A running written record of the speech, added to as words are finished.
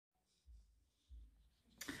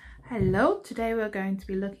Hello, today we're going to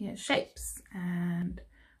be looking at shapes and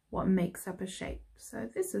what makes up a shape. So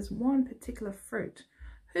this is one particular fruit.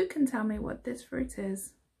 Who can tell me what this fruit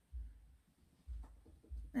is?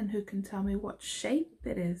 And who can tell me what shape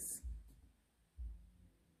it is?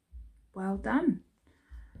 Well done.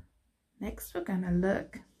 Next we're going to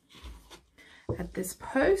look at this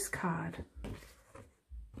postcard.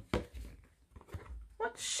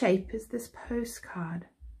 What shape is this postcard?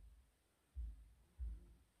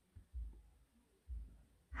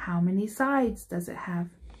 How many sides does it have?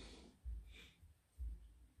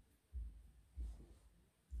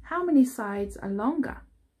 How many sides are longer?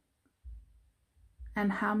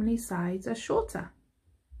 And how many sides are shorter?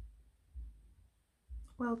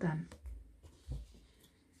 Well done.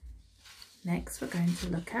 Next, we're going to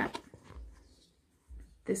look at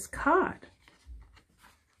this card.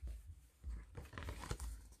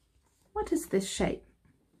 What is this shape?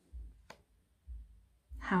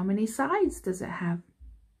 How many sides does it have?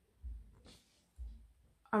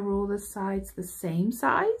 Are all the sides the same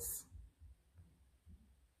size?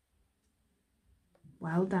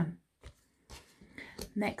 Well done.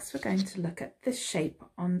 Next, we're going to look at this shape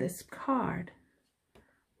on this card.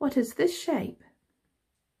 What is this shape?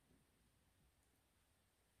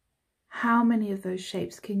 How many of those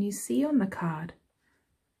shapes can you see on the card?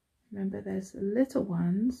 Remember, there's little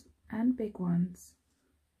ones and big ones.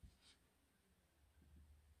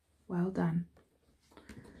 Well done.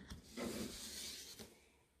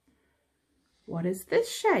 What is this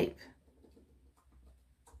shape?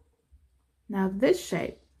 Now this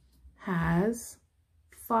shape has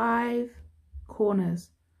 5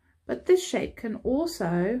 corners, but this shape can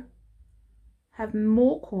also have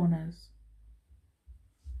more corners.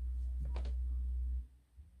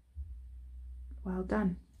 Well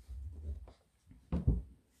done.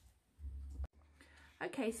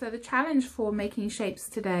 Okay, so the challenge for making shapes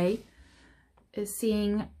today is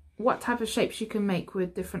seeing what type of shapes you can make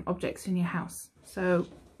with different objects in your house. So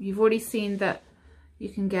you've already seen that you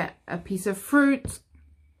can get a piece of fruit,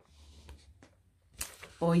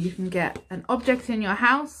 or you can get an object in your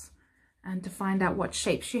house and to find out what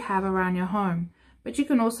shapes you have around your home. But you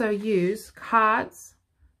can also use cards,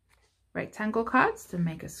 rectangle cards, to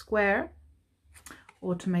make a square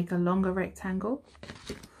or to make a longer rectangle.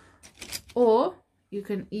 Or you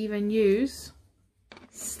can even use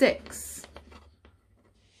sticks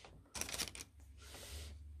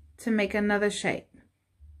to make another shape.